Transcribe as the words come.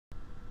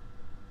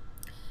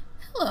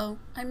Hello,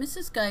 I'm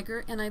Mrs.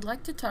 Geiger, and I'd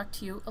like to talk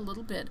to you a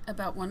little bit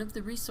about one of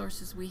the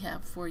resources we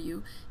have for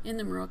you in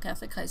the Monroe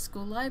Catholic High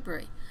School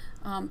Library.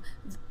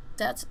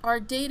 That's our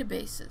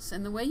databases,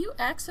 and the way you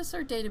access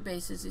our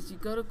databases is you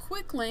go to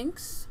Quick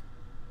Links,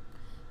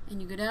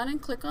 and you go down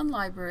and click on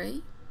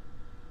Library,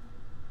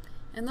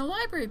 and the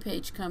library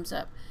page comes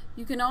up.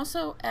 You can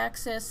also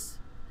access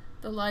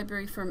the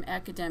library from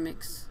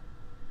academics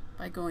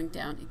by going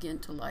down again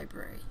to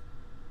Library.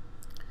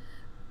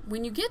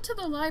 When you get to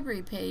the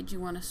library page, you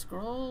want to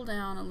scroll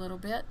down a little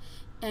bit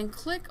and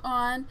click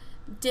on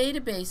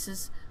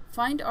Databases,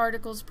 Find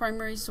Articles,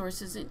 Primary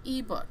Sources, and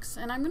eBooks.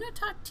 And I'm going to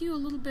talk to you a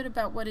little bit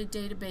about what a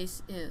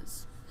database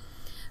is.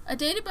 A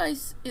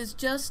database is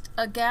just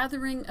a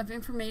gathering of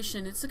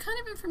information. It's the kind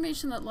of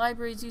information that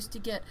libraries used to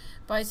get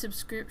by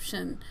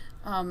subscription.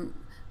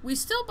 We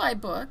still buy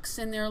books,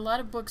 and there are a lot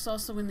of books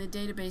also in the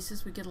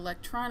databases we get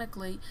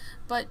electronically,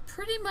 but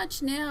pretty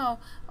much now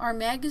our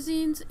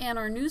magazines and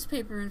our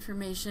newspaper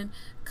information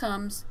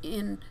comes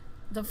in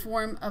the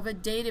form of a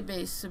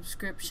database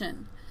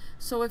subscription.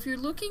 So if you're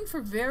looking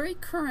for very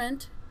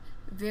current,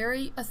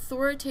 very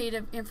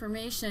authoritative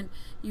information,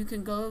 you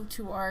can go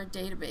to our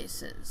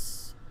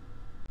databases.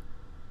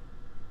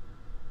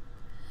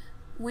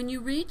 When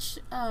you reach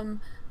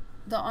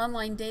the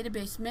online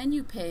database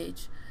menu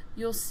page,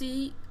 you'll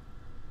see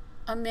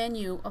a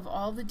menu of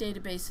all the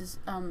databases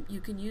you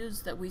can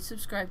use that we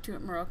subscribe to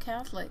at Monroe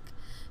Catholic.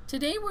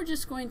 Today we're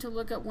just going to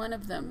look at one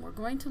of them. We're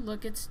going to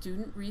look at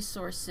Student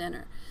Resource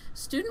Center.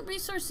 Student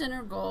Resource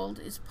Center Gold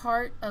is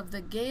part of the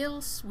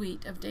Gale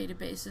suite of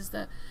databases.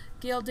 The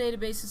Gale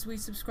databases, we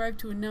subscribe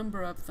to a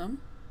number of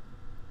them.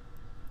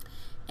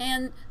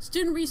 And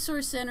Student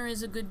Resource Center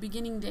is a good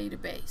beginning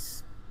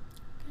database.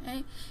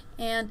 Okay?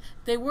 And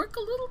they work a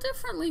little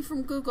differently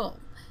from Google.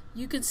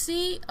 You can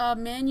see a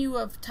menu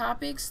of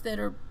topics that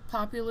are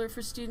popular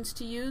for students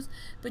to use,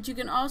 but you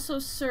can also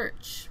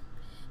search.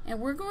 And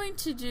we're going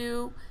to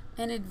do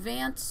an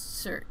advanced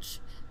search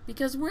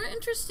because we're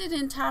interested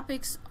in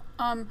topics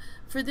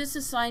for this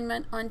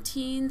assignment on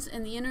teens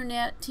and the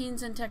internet,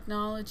 teens and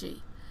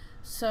technology.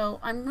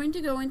 So I'm going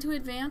to go into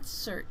advanced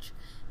search.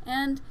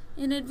 And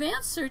in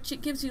advanced search,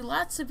 it gives you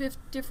lots of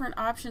different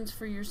options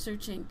for your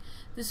searching.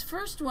 This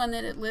first one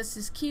that it lists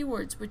is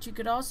keywords, but you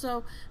could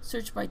also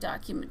search by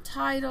document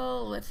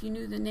title. If you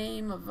knew the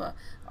name of an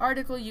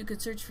article, you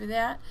could search for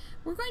that.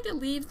 We're going to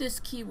leave this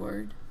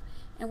keyword,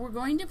 and we're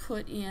going to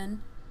put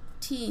in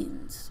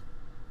teens.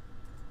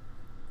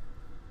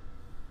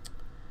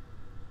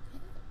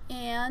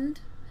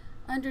 And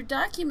under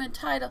document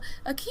title,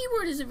 a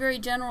keyword is a very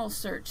general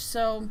search.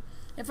 So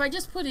if I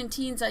just put in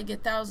teens, I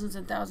get thousands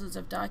and thousands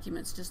of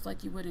documents, just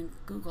like you would in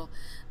Google.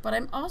 But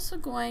I'm also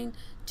going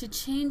to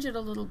change it a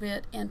little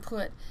bit and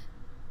put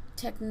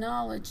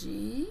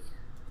technology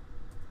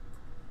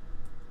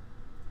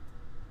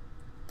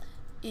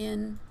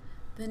in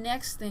the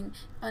next thing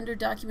under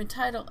document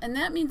title. And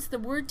that means the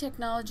word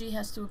technology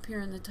has to appear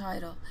in the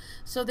title.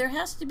 So there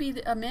has to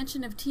be a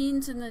mention of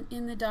teens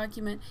in the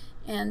document,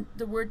 and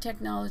the word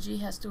technology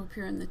has to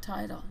appear in the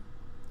title.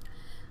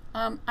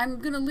 I'm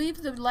going to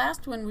leave the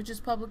last one, which is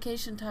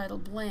publication title,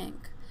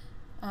 blank.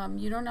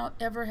 You don't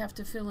ever have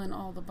to fill in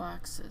all the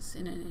boxes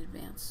in an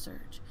advanced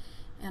search.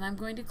 And I'm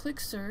going to click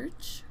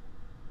search,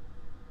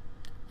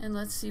 and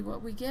let's see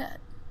what we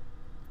get.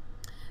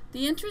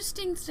 The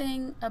interesting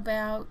thing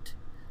about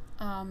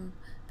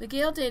the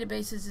Gale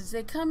databases is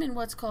they come in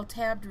what's called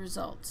tabbed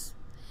results.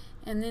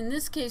 And in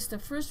this case, the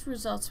first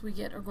results we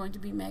get are going to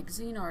be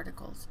magazine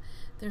articles.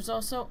 There's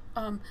also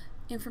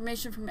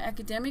information from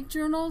academic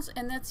journals,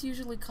 and that's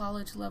usually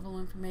college level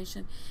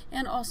information,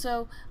 and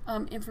also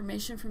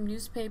information from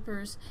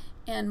newspapers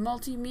and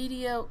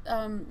multimedia.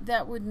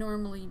 That would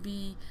normally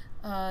be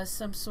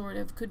some sort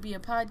of, could be a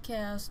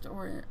podcast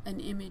or an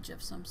image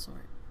of some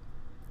sort.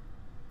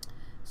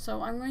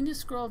 So I'm going to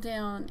scroll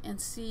down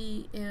and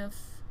see if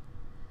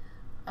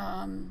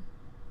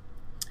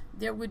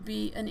there would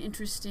be an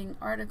interesting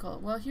article.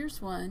 Well,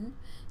 here's one.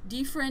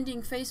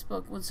 Defriending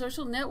Facebook. When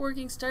social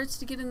networking starts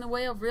to get in the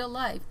way of real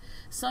life,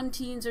 some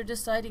teens are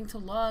deciding to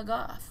log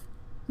off.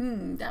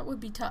 That would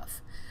be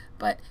tough.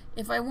 But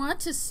if I want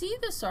to see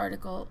this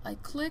article, I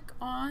click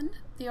on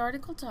the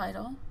article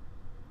title,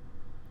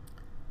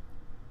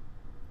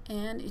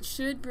 and it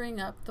should bring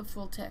up the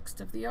full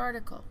text of the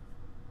article.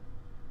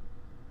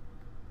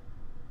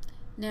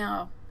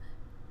 Now,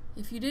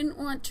 if you didn't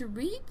want to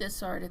read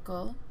this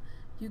article,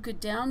 you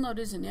could download it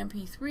as an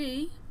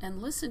MP3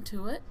 and listen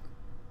to it.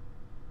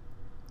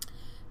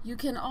 You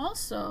can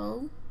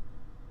also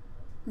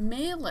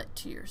mail it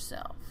to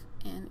yourself.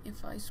 And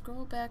if I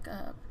scroll back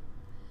up,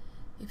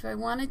 if I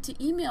wanted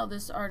to email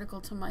this article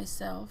to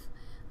myself,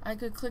 I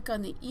could click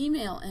on the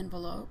email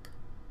envelope.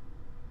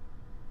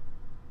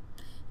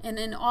 And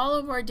then all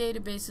of our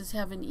databases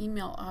have an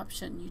email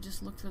option. You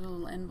just look for the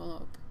little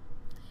envelope.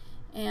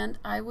 And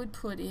I would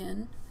put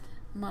in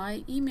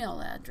my email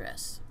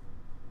address.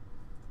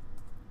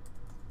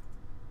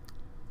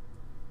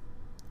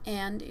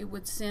 And it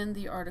would send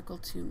the article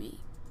to me.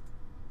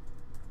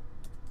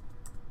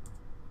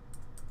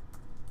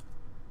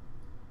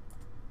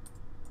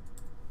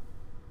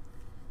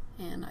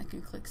 and I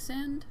can click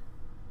send,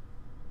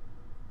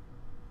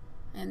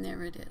 and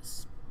there it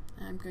is.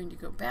 I'm going to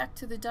go back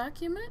to the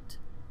document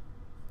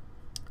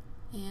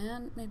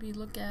and maybe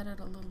look at it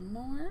a little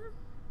more.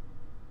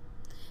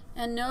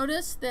 And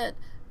notice that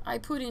I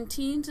put in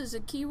teens as a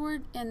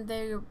keyword, and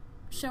they're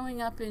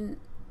showing up in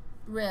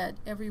red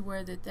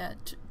everywhere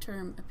that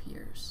term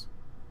appears.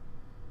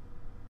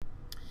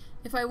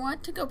 If I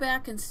want to go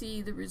back and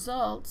see the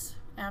results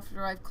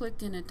after I've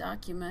clicked in a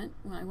document,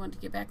 when I want to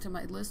get back to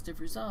my list of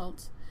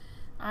results,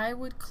 I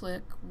would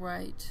click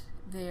right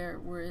there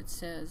where it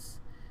says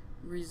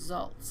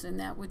results, and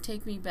that would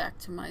take me back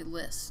to my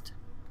list.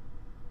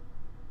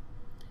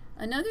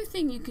 Another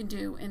thing you can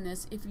do in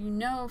this, if you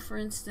know, for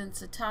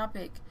instance, a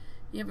topic,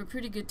 you have a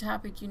pretty good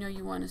topic you know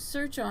you want to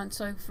search on.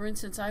 So for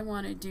instance, I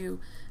want to do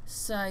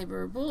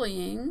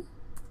cyberbullying.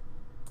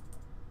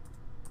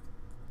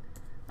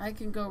 I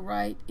can go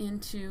right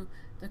into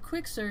the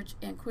quick search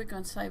and click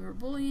on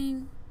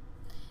cyberbullying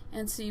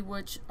and see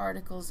which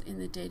articles in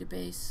the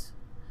database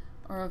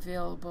are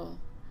available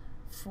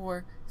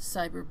for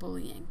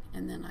cyberbullying,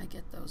 and then I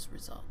get those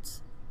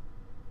results.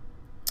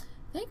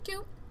 Thank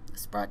you.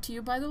 It's brought to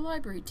you by the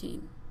library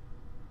team.